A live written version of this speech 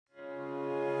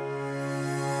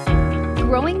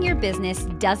Growing your business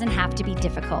doesn't have to be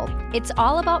difficult. It's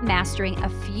all about mastering a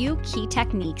few key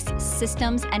techniques,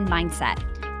 systems, and mindset.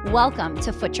 Welcome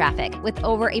to Foot Traffic. With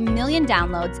over 1 million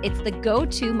downloads, it's the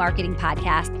go-to marketing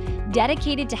podcast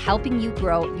dedicated to helping you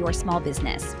grow your small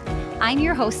business. I'm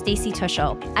your host, Stacey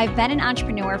Tuschl. I've been an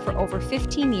entrepreneur for over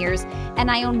 15 years,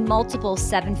 and I own multiple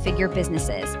 7-figure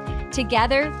businesses.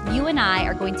 Together, you and I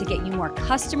are going to get you more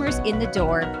customers in the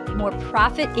door, more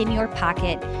profit in your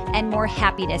pocket, and more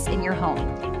happiness in your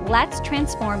home. Let's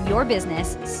transform your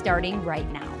business starting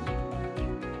right now.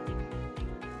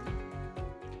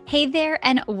 Hey there,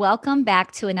 and welcome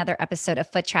back to another episode of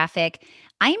Foot Traffic.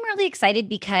 I'm really excited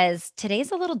because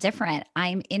today's a little different.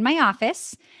 I'm in my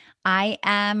office. I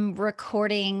am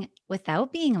recording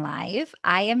without being live.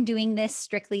 I am doing this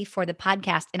strictly for the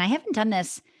podcast, and I haven't done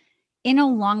this in a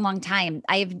long, long time.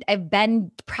 I've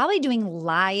been probably doing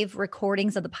live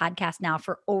recordings of the podcast now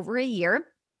for over a year.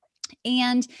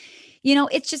 And,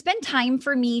 it's just been time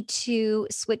for me to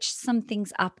switch some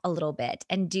things up a little bit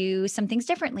and do some things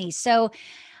differently. So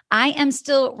I am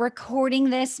still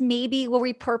recording this. Maybe we'll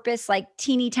repurpose like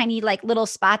teeny tiny, like little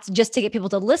spots just to get people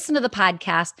to listen to the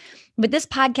podcast. But this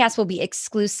podcast will be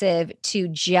exclusive to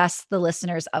just the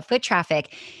listeners of Foot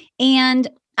Traffic. And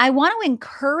I want to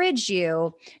encourage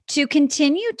you to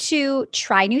continue to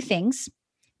try new things,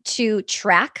 to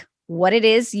track what it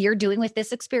is you're doing with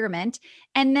this experiment,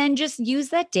 and then just use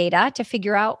that data to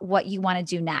figure out what you want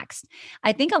to do next.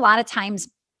 I think a lot of times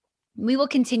we will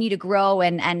continue to grow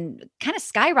and kind of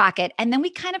skyrocket, and then we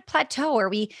kind of plateau, or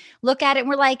we look at it and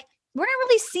we're like, we're not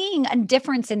really seeing a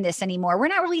difference in this anymore. We're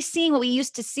not really seeing what we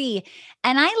used to see.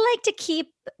 And I like to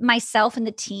keep myself and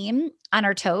the team on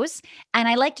our toes, and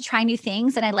I like to try new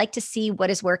things, and I like to see what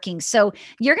is working. So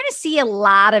you're going to see a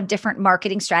lot of different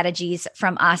marketing strategies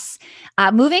from us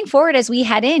moving forward as we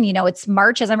head in. It's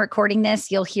March as I'm recording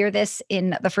this. You'll hear this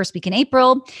in the first week in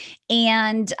April.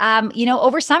 And,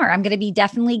 over summer, I'm going to be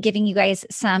definitely giving you guys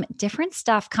some different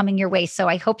stuff coming your way. So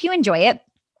I hope you enjoy it.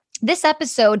 This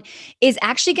episode is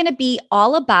actually going to be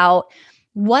all about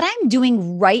what I'm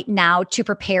doing right now to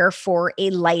prepare for a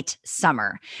light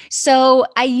summer. So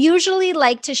I usually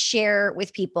like to share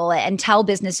with people and tell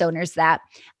business owners that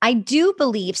I do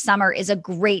believe summer is a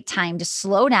great time to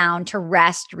slow down, to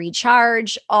rest,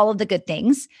 recharge, all of the good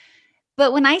things.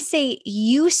 But when I say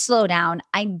you slow down,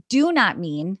 I do not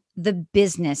mean the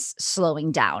business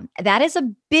slowing down. That is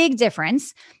a big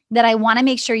difference that I want to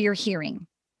make sure you're hearing.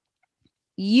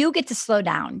 You get to slow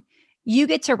down. You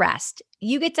get to rest.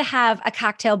 You get to have a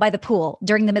cocktail by the pool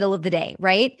during the middle of the day,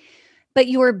 right? But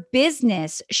your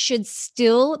business should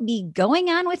still be going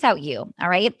on without you, all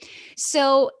right?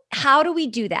 So how do we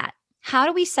do that? How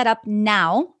do we set up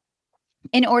now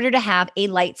in order to have a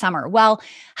light summer? Well,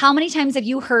 how many times have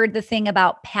you heard the thing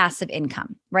about passive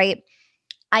income, right?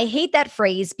 I hate that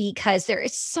phrase because there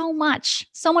is so much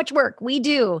work we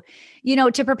do,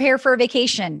 to prepare for a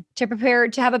vacation, to prepare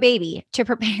to have a baby, to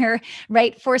prepare,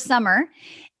 right, for summer.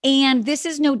 And this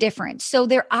is no different. So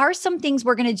there are some things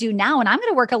we're going to do now, and I'm going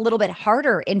to work a little bit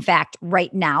harder, in fact,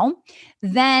 right now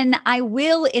than I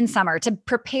will in summer to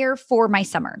prepare for my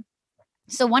summer.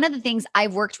 So one of the things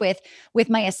I've worked with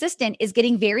my assistant is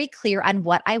getting very clear on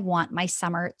what I want my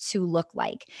summer to look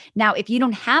like. Now, if you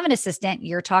don't have an assistant,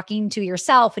 you're talking to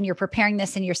yourself and you're preparing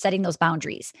this and you're setting those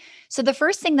boundaries. So the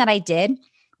first thing that I did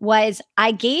was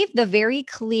I gave the very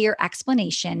clear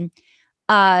explanation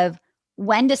of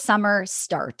when does summer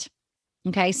start.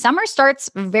 Okay. Summer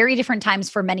starts very different times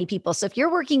for many people. So if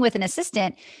you're working with an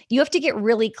assistant, you have to get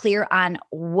really clear on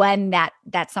when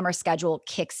that summer schedule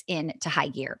kicks in to high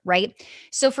gear, right?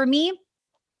 So for me,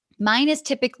 mine is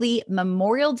typically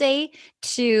Memorial Day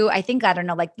to,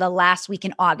 like the last week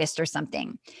in August or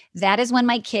something. That is when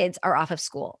my kids are off of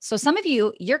school. So some of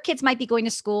you, your kids might be going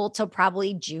to school till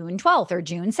probably June 12th or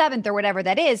June 7th or whatever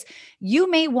that is. You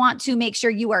may want to make sure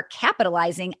you are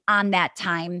capitalizing on that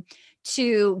time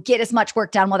to get as much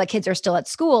work done while the kids are still at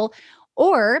school.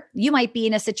 Or you might be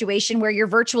in a situation where you're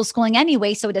virtual schooling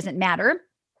anyway, so it doesn't matter.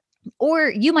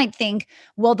 Or you might think,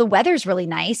 well, the weather's really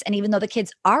nice, and even though the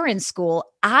kids are in school,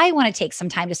 I want to take some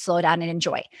time to slow down and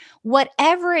enjoy.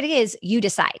 Whatever it is, you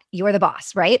decide. You're the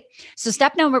boss, right? So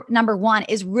step number one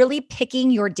is really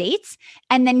picking your dates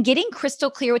and then getting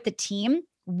crystal clear with the team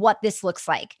what this looks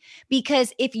like.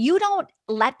 Because if you don't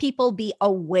let people be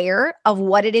aware of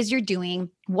what it is you're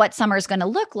doing, what summer is going to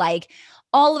look like,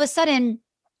 all of a sudden,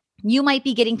 you might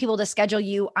be getting people to schedule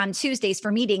you on Tuesdays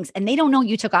for meetings, and they don't know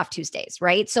you took off Tuesdays,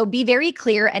 right? So be very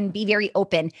clear and be very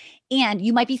open. And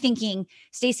you might be thinking,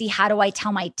 Stacey, how do I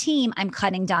tell my team I'm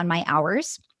cutting down my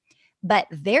hours? but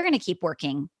they're going to keep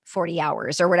working 40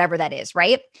 hours or whatever that is,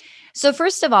 right? So,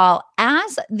 first of all,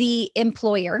 as the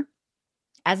employer,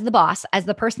 as the boss, as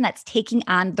the person that's taking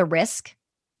on the risk,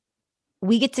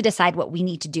 we get to decide what we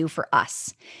need to do for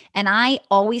us. And I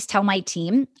always tell my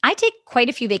team, I take quite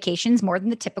a few vacations, more than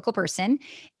the typical person.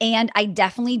 And I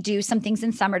definitely do some things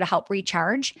in summer to help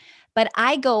recharge. But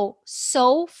I go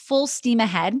so full steam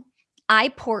ahead. I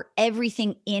pour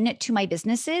everything into my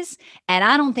businesses. And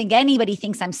I don't think anybody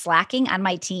thinks I'm slacking on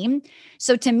my team.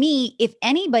 So to me, if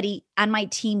anybody on my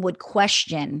team would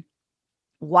question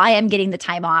why I'm getting the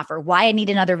time off or why I need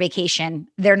another vacation,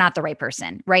 they're not the right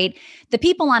person, right? The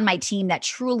people on my team that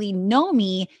truly know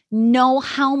me know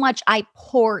how much I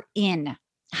pour in,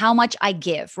 how much I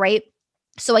give, right?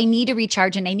 So I need to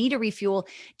recharge and I need to refuel,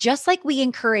 just like we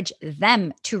encourage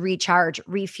them to recharge,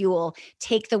 refuel,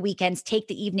 take the weekends, take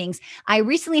the evenings. I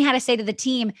recently had to say to the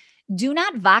team, do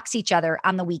not Vox each other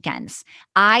on the weekends.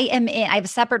 I have a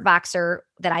separate Voxer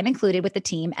that I'm included with the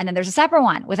team, and then there's a separate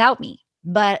one without me.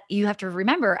 But you have to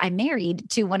remember, I'm married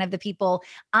to one of the people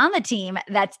on the team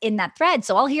that's in that thread.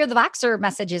 So I'll hear the Voxer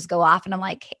messages go off, and I'm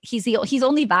like, he's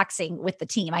only Voxing with the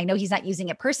team. I know he's not using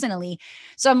it personally.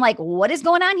 So I'm like, what is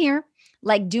going on here?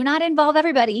 Like, do not involve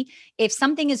everybody. If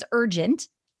something is urgent,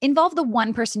 involve the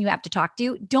one person you have to talk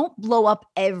to. Don't blow up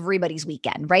everybody's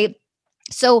weekend, right?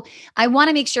 So I want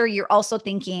to make sure you're also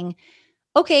thinking,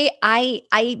 okay, I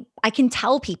can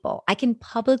tell people, I can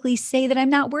publicly say that I'm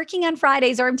not working on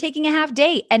Fridays or I'm taking a half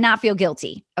day and not feel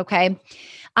guilty. Okay.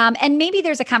 And maybe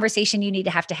there's a conversation you need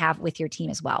to have with your team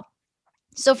as well.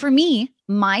 So for me,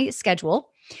 my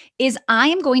schedule is I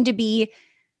am going to be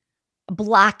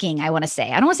blocking, I want to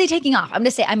say. I don't want to say taking off. I'm going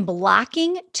to say I'm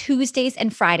blocking Tuesdays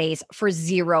and Fridays for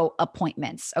 0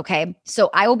 appointments. Okay. So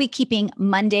I will be keeping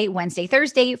Monday, Wednesday,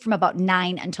 Thursday from about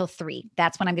 9 until 3.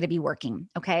 That's when I'm going to be working.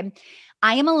 Okay.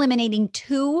 I am eliminating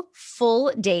 2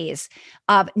 full days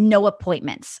of no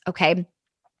appointments. Okay.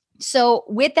 So,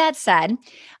 with that said,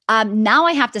 now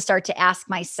I have to start to ask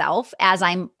myself as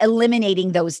I'm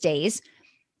eliminating those days,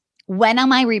 when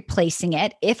am I replacing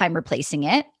it? If I'm replacing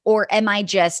it, or am I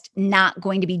just not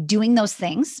going to be doing those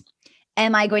things?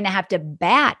 Am I going to have to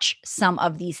batch some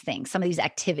of these things, some of these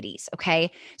activities?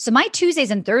 Okay. So my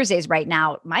Tuesdays and Thursdays right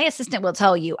now, my assistant will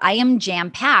tell you I am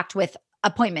jam packed with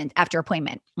appointment after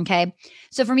appointment. Okay.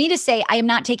 So for me to say I am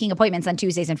not taking appointments on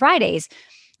Tuesdays and Fridays,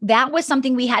 that was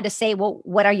something we had to say, well,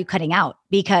 what are you cutting out?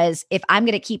 Because if I'm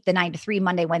going to keep the 9 to 3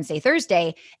 Monday, Wednesday,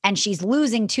 Thursday, and she's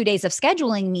losing 2 days of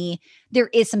scheduling me, there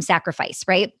is some sacrifice,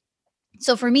 right?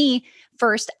 So for me,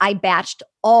 first, I batched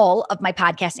all of my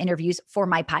podcast interviews for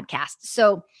my podcast.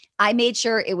 So I made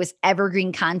sure it was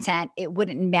evergreen content. It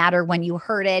wouldn't matter when you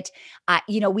heard it.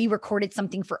 We recorded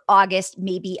something for August,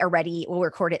 maybe already we'll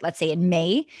record it, let's say in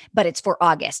May, but it's for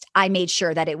August. I made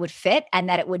sure that it would fit and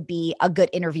that it would be a good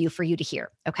interview for you to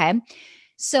hear. Okay.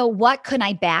 So what can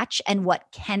I batch and what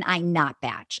can I not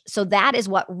batch? So that is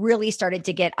what really started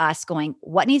to get us going.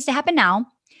 What needs to happen now?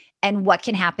 And what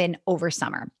can happen over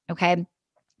summer. Okay.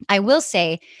 I will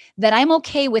say that I'm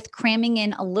okay with cramming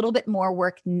in a little bit more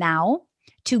work now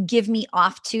to give me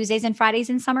off Tuesdays and Fridays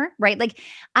in summer, right? Like,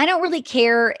 I don't really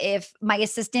care if my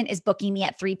assistant is booking me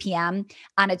at 3 p.m.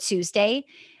 on a Tuesday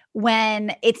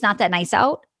when it's not that nice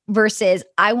out, versus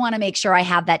I want to make sure I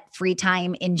have that free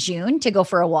time in June to go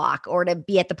for a walk or to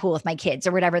be at the pool with my kids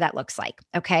or whatever that looks like.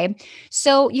 Okay.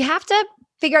 So you have to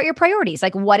figure out your priorities.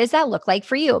 Like, what does that look like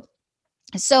for you?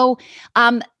 So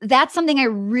that's something I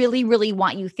really, really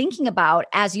want you thinking about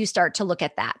as you start to look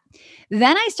at that.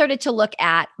 Then I started to look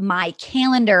at my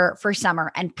calendar for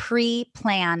summer and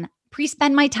pre-spend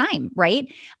my time,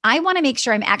 right? I want to make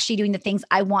sure I'm actually doing the things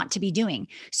I want to be doing.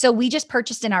 So we just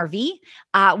purchased an RV.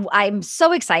 I'm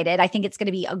so excited. I think it's going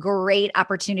to be a great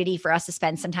opportunity for us to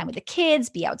spend some time with the kids,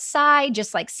 be outside,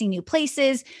 just like see new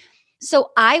places.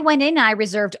 So I went in and I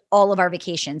reserved all of our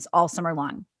vacations all summer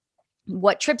long.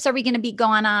 What trips are we going to be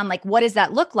going on? Like, what does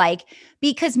that look like?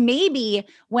 Because maybe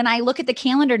when I look at the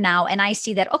calendar now and I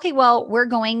see that, okay, well,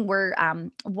 we're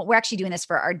actually doing this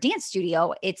for our dance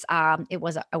studio. It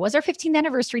was our 15th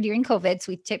anniversary during COVID.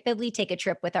 So we typically take a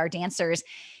trip with our dancers.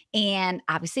 And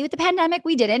obviously with the pandemic,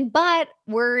 we didn't, but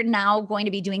we're now going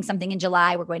to be doing something in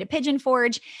July. We're going to Pigeon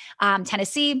Forge,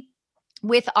 Tennessee,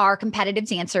 with our competitive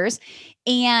dancers.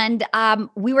 And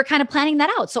we were kind of planning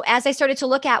that out. So as I started to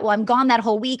look at, well, I'm gone that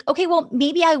whole week. Okay, well,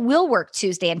 maybe I will work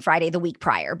Tuesday and Friday the week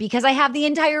prior because I have the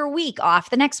entire week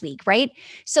off the next week, right?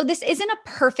 So this isn't a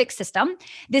perfect system.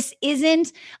 This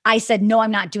isn't, I said, no, I'm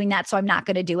not doing that, so I'm not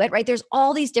going to do it, right? There's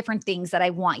all these different things that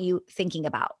I want you thinking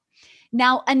about.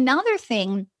 Now, another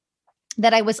thing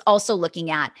that I was also looking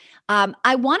at,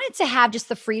 I wanted to have just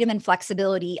the freedom and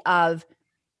flexibility of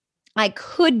I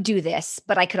could do this,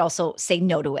 but I could also say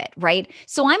no to it, right?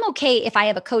 So I'm okay if I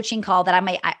have a coaching call that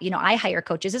I hire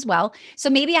coaches as well. So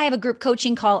maybe I have a group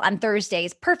coaching call on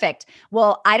Thursdays. Perfect.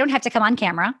 Well, I don't have to come on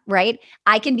camera, right?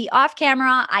 I can be off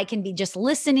camera. I can be just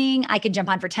listening. I can jump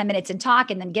on for 10 minutes and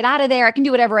talk and then get out of there. I can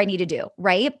do whatever I need to do,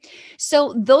 right?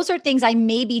 So those are things I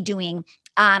may be doing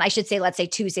on, I should say, let's say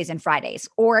Tuesdays and Fridays.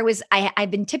 Or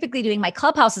I've been typically doing my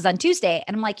clubhouses on Tuesday.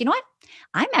 And I'm like, you know what?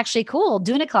 I'm actually cool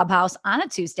doing a clubhouse on a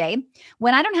Tuesday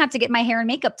when I don't have to get my hair and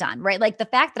makeup done, right? Like the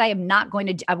fact that I am not going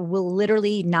to, I will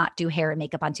literally not do hair and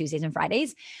makeup on Tuesdays and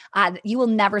Fridays. You will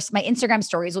never, my Instagram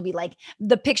stories will be like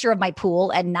the picture of my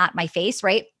pool and not my face,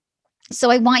 right? So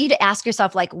I want you to ask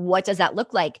yourself, like, what does that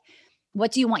look like?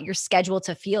 What do you want your schedule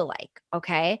to feel like?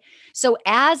 Okay. So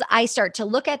as I start to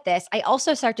look at this, I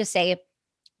also start to say,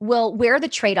 well, where are the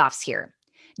trade offs here?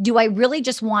 Do I really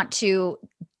just want to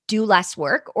do less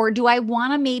work? Or do I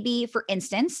want to maybe, for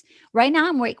instance, right now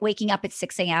I'm waking up at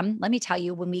 6 a.m. Let me tell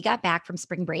you, when we got back from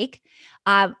spring break,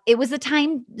 it was the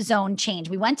time zone change.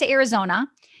 We went to Arizona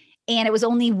and it was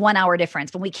only 1 hour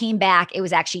difference. When we came back, it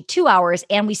was actually 2 hours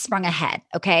and we sprung ahead.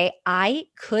 Okay. I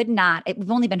could not, we've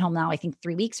only been home now, I think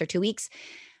 3 weeks or 2 weeks.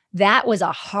 That was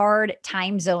a hard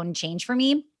time zone change for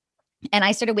me. And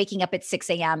I started waking up at 6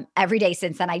 a.m. every day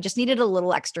since then. I just needed a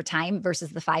little extra time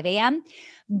versus the 5 a.m.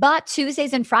 But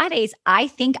Tuesdays and Fridays, I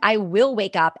think I will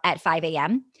wake up at 5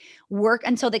 a.m., work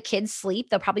until the kids sleep.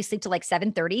 They'll probably sleep till like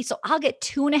 7:30. So I'll get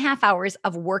 2.5 hours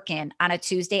of work in on a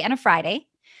Tuesday and a Friday,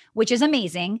 which is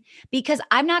amazing because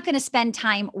I'm not going to spend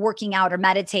time working out or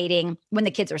meditating when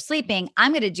the kids are sleeping.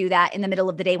 I'm going to do that in the middle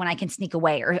of the day when I can sneak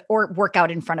away or work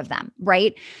out in front of them,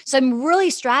 right? So I'm really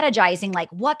strategizing, like,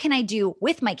 what can I do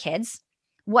with my kids?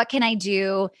 What can I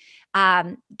do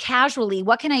casually?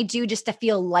 What can I do just to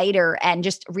feel lighter and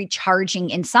just recharging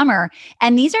in summer?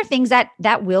 And these are things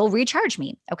that will recharge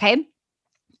me. Okay.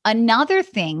 Another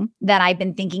thing that I've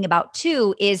been thinking about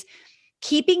too is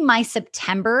keeping my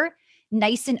September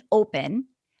nice and open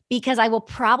because I will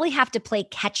probably have to play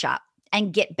catch up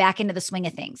and get back into the swing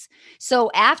of things. So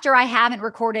after I haven't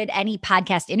recorded any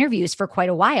podcast interviews for quite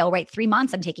a while, right? 3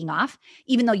 months I'm taking off,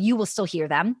 even though you will still hear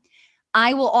them.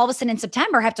 I will all of a sudden in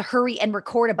September have to hurry and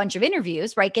record a bunch of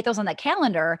interviews, right? Get those on the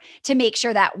calendar to make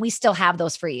sure that we still have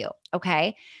those for you.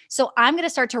 Okay. So I'm going to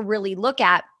start to really look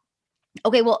at,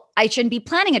 okay, well, I shouldn't be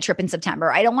planning a trip in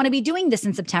September. I don't want to be doing this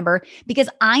in September because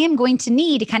I am going to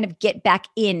need to kind of get back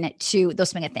into those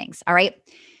swing of things. All right.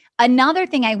 Another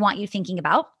thing I want you thinking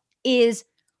about is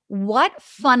what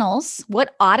funnels,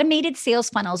 what automated sales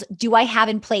funnels do I have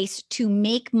in place to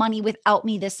make money without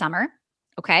me this summer?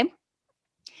 Okay.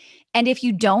 And if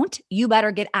you don't, you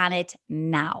better get on it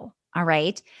now. All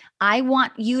right. I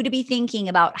want you to be thinking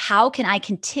about how can I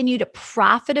continue to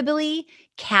profitably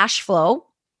cash flow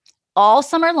all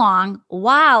summer long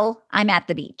while I'm at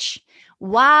the beach,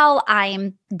 while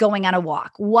I'm going on a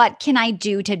walk. What can I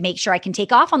do to make sure I can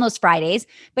take off on those Fridays,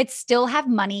 but still have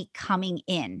money coming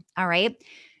in? All right.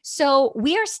 So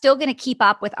we are still going to keep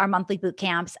up with our monthly boot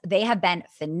camps. They have been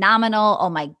phenomenal. Oh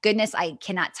my goodness. I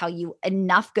cannot tell you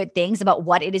enough good things about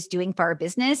what it is doing for our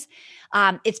business.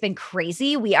 It's been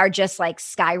crazy. We are just like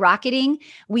skyrocketing.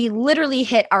 We literally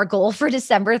hit our goal for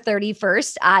December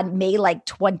 31st on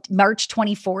March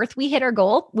 24th. We hit our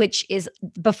goal, which is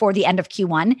before the end of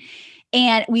Q1.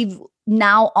 And we've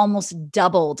now almost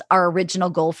doubled our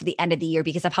original goal for the end of the year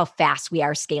because of how fast we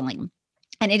are scaling.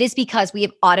 And it is because we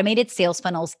have automated sales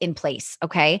funnels in place.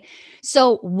 Okay.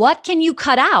 So, what can you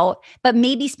cut out, but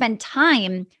maybe spend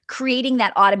time creating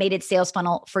that automated sales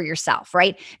funnel for yourself,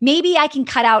 right? Maybe I can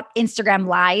cut out Instagram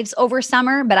lives over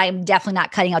summer, but I'm definitely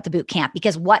not cutting out the boot camp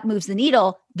because what moves the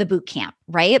needle? The boot camp,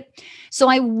 right? So,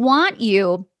 I want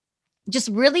you just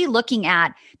really looking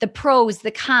at the pros,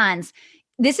 the cons.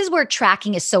 This is where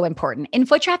tracking is so important. In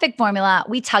Foot Traffic Formula,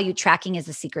 we tell you tracking is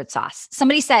the secret sauce.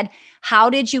 Somebody said,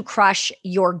 how did you crush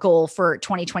your goal for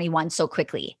 2021 so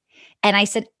quickly? And I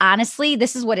said, honestly,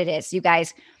 this is what it is, you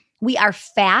guys. We are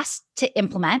fast to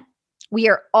implement. We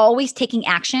are always taking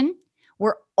action.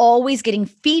 We're always getting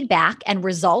feedback and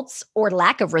results or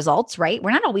lack of results, right? We're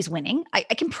not always winning. I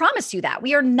can promise you that.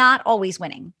 We are not always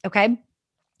winning, okay?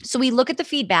 So we look at the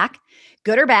feedback,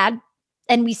 good or bad,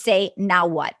 and we say, now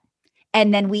what?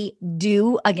 And then we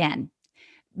do again.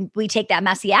 We take that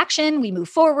messy action, we move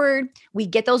forward, we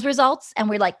get those results, and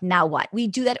we're like, now what? We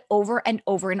do that over and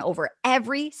over and over.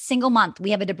 Every single month,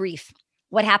 we have a debrief.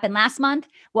 What happened last month?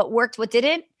 What worked? What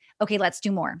didn't? Okay, let's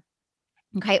do more.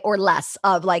 Okay, or less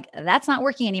of like, that's not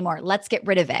working anymore. Let's get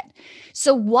rid of it.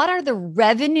 So, what are the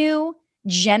revenue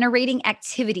generating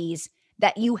activities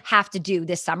that you have to do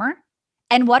this summer?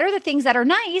 And what are the things that are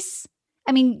nice,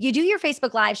 I mean, you do your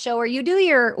Facebook Live show or you do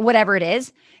your whatever it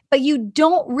is, but you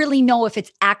don't really know if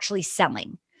it's actually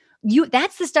selling.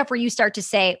 That's the stuff where you start to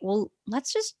say, well,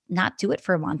 let's just not do it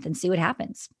for a month and see what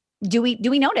happens. Do we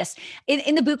notice?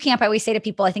 In the boot camp, I always say to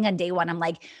people, I think on day one, I'm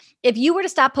like, if you were to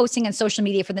stop posting on social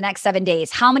media for the next 7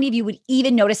 days, how many of you would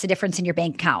even notice a difference in your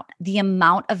bank account? The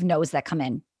amount of no's that come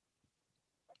in.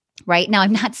 Right now,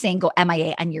 I'm not saying go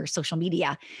MIA on your social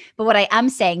media, but what I am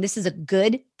saying, this is a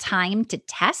good time to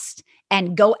test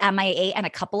and go MIA on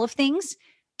a couple of things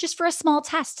just for a small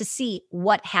test to see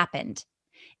what happened.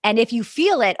 And if you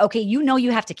feel it, okay,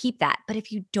 you have to keep that. But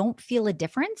if you don't feel a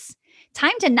difference,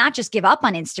 time to not just give up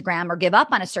on Instagram or give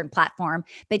up on a certain platform,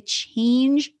 but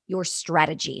change your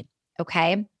strategy.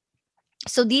 Okay.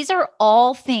 So these are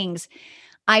all things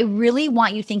I really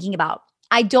want you thinking about.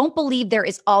 I don't believe there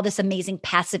is all this amazing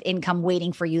passive income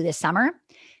waiting for you this summer,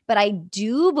 but I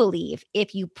do believe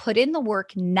if you put in the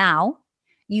work now,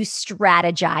 you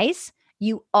strategize,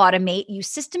 you automate, you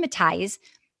systematize,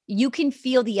 you can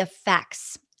feel the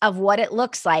effects of what it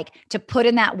looks like to put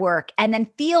in that work and then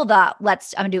feel I'm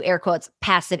gonna do air quotes,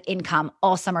 passive income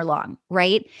all summer long,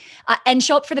 right? And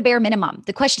show up for the bare minimum.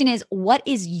 The question is, what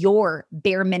is your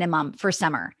bare minimum for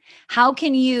summer? How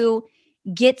can you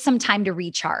get some time to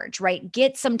recharge, right?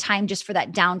 Get some time just for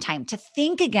that downtime, to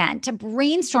think again, to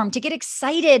brainstorm, to get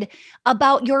excited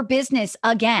about your business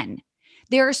again.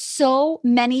 There are so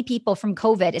many people from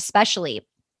COVID, especially,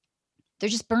 they're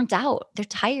just burnt out. They're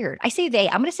tired. I say they,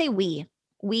 I'm going to say we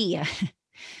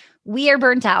are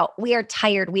burnt out. We are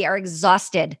tired. We are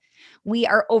exhausted. We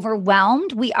are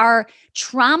overwhelmed. We are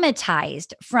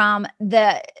traumatized from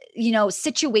the,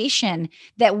 situation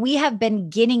that we have been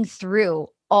getting through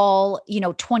all,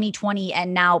 2020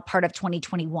 and now part of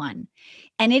 2021.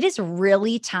 And it is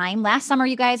really time. Last summer,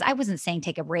 you guys, I wasn't saying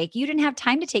take a break. You didn't have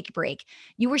time to take a break.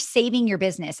 You were saving your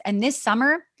business. And this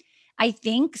summer, I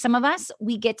think some of us,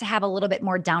 we get to have a little bit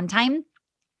more downtime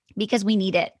because we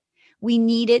need it. We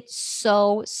need it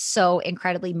so, so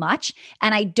incredibly much.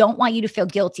 And I don't want you to feel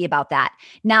guilty about that.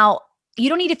 Now, you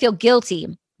don't need to feel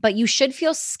guilty, but you should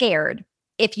feel scared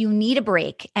if you need a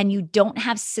break and you don't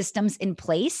have systems in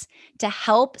place to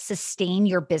help sustain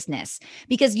your business.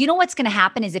 Because you know what's going to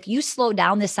happen is if you slow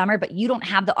down this summer, but you don't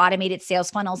have the automated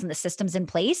sales funnels and the systems in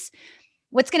place,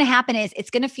 what's going to happen is it's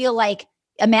going to feel like,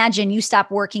 imagine you stop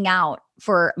working out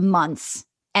for months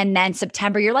and then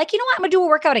September, you're like, you know what? I'm going to do a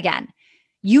workout again.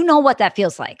 You know what that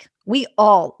feels like. We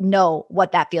all know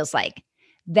what that feels like.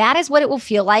 That is what it will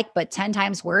feel like, but 10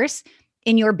 times worse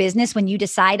in your business when you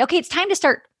decide, okay, it's time to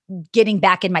start getting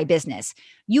back in my business.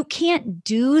 You can't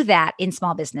do that in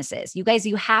small businesses. You guys,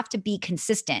 you have to be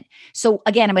consistent. So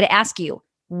again, I'm going to ask you,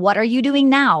 what are you doing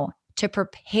now to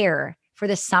prepare for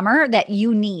the summer that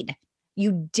you need?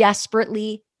 You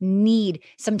desperately need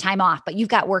some time off, but you've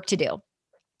got work to do.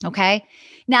 Okay.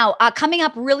 Now, coming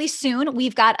up really soon,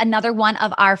 we've got another one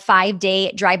of our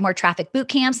 5-day Drive More Traffic boot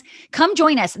camps. Come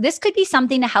join us. This could be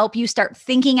something to help you start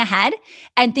thinking ahead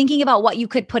and thinking about what you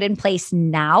could put in place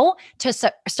now to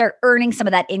start earning some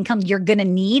of that income you're going to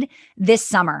need this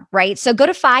summer, right? So go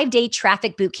to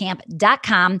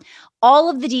 5daytrafficbootcamp.com.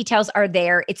 All of the details are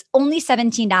there. It's only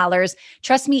 $17.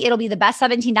 Trust me, it'll be the best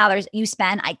 $17 you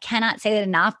spend. I cannot say that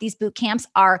enough. These boot camps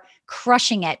are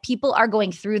crushing it. People are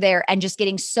going through there and just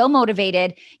getting so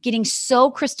motivated, getting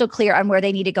so crystal clear on where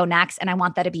they need to go next. And I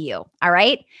want that to be you. All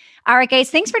right. All right,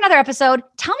 guys. Thanks for another episode.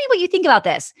 Tell me what you think about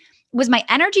this. Was my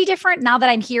energy different now that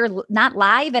I'm here, not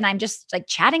live, and I'm just like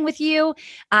chatting with you?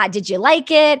 Did you like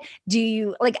it? Do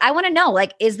you I want to know,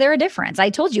 is there a difference? I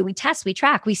told you, we test, we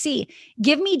track, we see.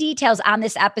 Give me details on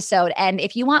this episode. And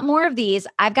if you want more of these,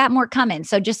 I've got more coming.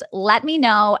 So just let me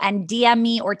know and DM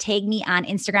me or tag me on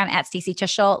Instagram at Stacey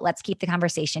Tuschl. Let's keep the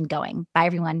conversation going. Bye,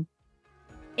 everyone.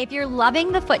 If you're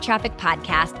loving the Foot Traffic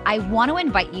Podcast, I want to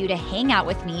invite you to hang out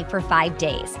with me for 5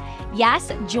 days. Yes,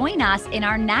 join us in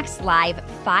our next live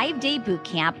 5-day boot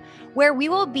camp where we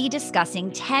will be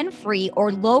discussing 10 free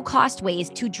or low-cost ways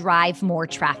to drive more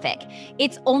traffic.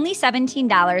 It's only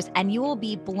 $17 and you will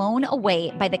be blown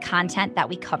away by the content that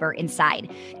we cover inside.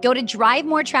 Go to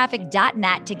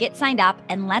drivemoretraffic.net to get signed up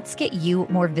and let's get you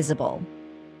more visible.